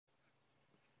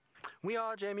We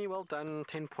are, Jamie. Well done.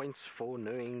 10 points for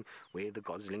knowing where the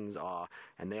Goslings are.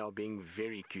 And they are being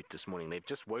very cute this morning. They've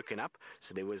just woken up,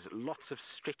 so there was lots of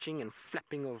stretching and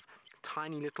flapping of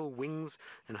tiny little wings.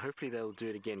 And hopefully they'll do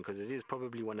it again, because it is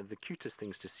probably one of the cutest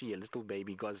things to see a little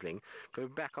baby Gosling go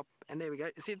back up. And there we go.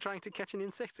 Is he trying to catch an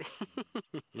insect?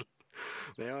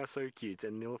 They are so cute,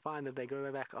 and you'll find that they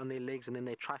go back on their legs and then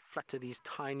they try flutter these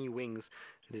tiny wings,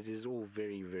 and it is all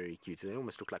very, very cute. They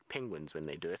almost look like penguins when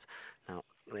they do it. Now,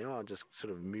 they are just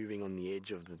sort of moving on the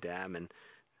edge of the dam, and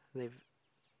they've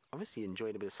obviously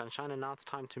enjoyed a bit of sunshine, and now it's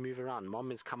time to move around. Mom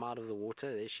has come out of the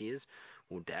water. There she is.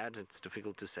 Or Dad. It's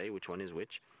difficult to say which one is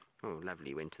which. Oh,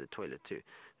 lovely. Went to the toilet too.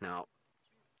 Now,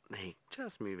 they're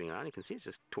just moving around. You can see it's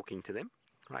just talking to them.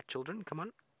 Right, children, come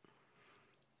on.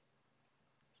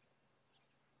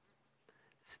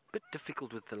 It's a bit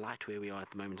difficult with the light where we are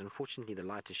at the moment. Unfortunately, the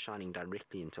light is shining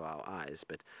directly into our eyes,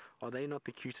 but are they not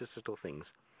the cutest little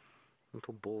things?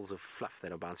 Little balls of fluff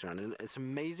that are bouncing around. And it's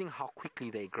amazing how quickly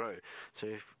they grow. So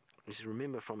if you just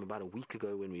remember from about a week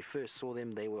ago when we first saw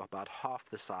them, they were about half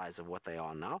the size of what they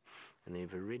are now. And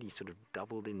they've already sort of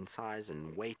doubled in size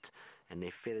and weight, and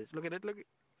their feathers. Look at it, look.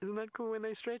 Isn't that cool when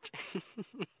they stretch?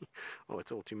 Oh,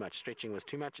 it's all too much. Stretching was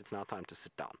too much. It's now time to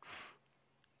sit down.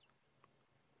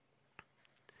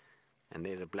 And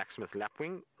there's a blacksmith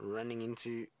lapwing running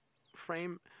into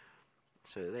frame.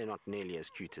 So they're not nearly as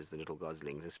cute as the little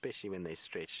Goslings, especially when they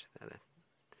stretch.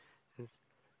 It's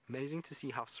amazing to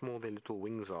see how small their little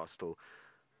wings are still.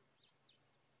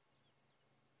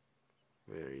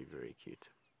 Very, very cute.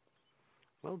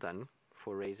 Well done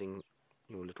for raising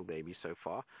your little baby so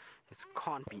far. It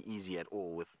can't be easy at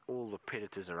all with all the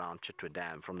predators around Chitwa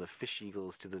Dam, from the fish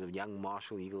eagles to the young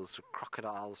marshal eagles to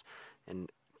crocodiles, and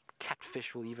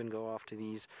catfish will even go after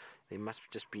these. They must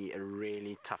just be a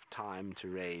really tough time to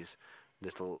raise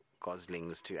little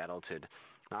Goslings to adulthood.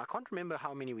 Now, I can't remember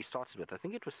how many we started with. I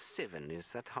think it was 7.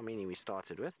 Is that how many we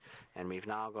started with? And we've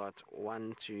now got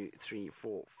 1, 2, 3,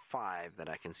 4, 5 that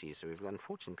I can see. So we've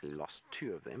unfortunately lost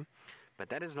 2 of them. But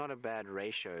that is not a bad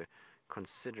ratio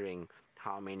considering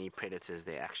how many predators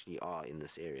there actually are in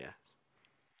this area.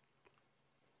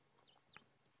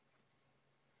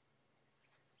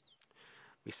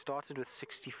 We started with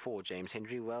 64, James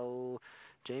Henry. Well,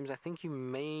 James, I think you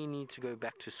may need to go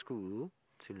back to school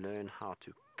to learn how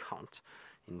to count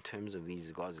in terms of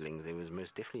these Goslings. There was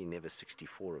most definitely never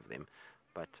 64 of them.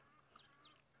 But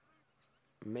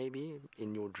maybe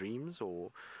in your dreams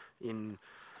or in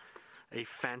a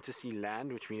fantasy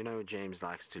land, which we know James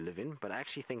likes to live in. But I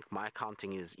actually think my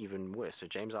counting is even worse. So,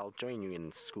 James, I'll join you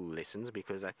in school lessons,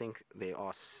 because I think there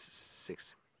are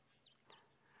 6.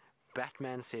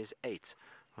 Batman says 8.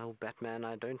 Well, Batman,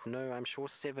 I don't know. I'm sure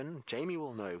 7. Jamie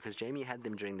will know, because Jamie had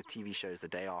them during the TV shows the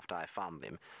day after I found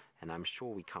them, and I'm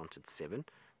sure we counted 7.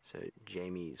 So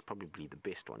Jamie is probably the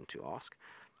best one to ask.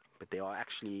 But there are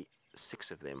actually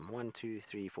 6 of them. 1, 2,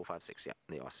 3, 4, 5, 6. Yeah,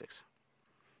 there are 6.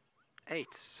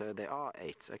 8. So there are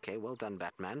 8. Okay, well done,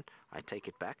 Batman. I take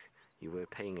it back. You were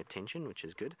paying attention, which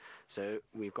is good. So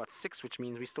we've got 6, which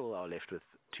means we still are left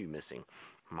with 2 missing.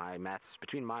 My maths,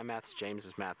 between my maths,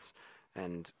 James's maths,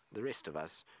 and the rest of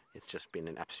us, it's just been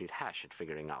an absolute hash at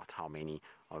figuring out how many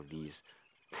of these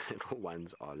little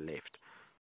ones are left.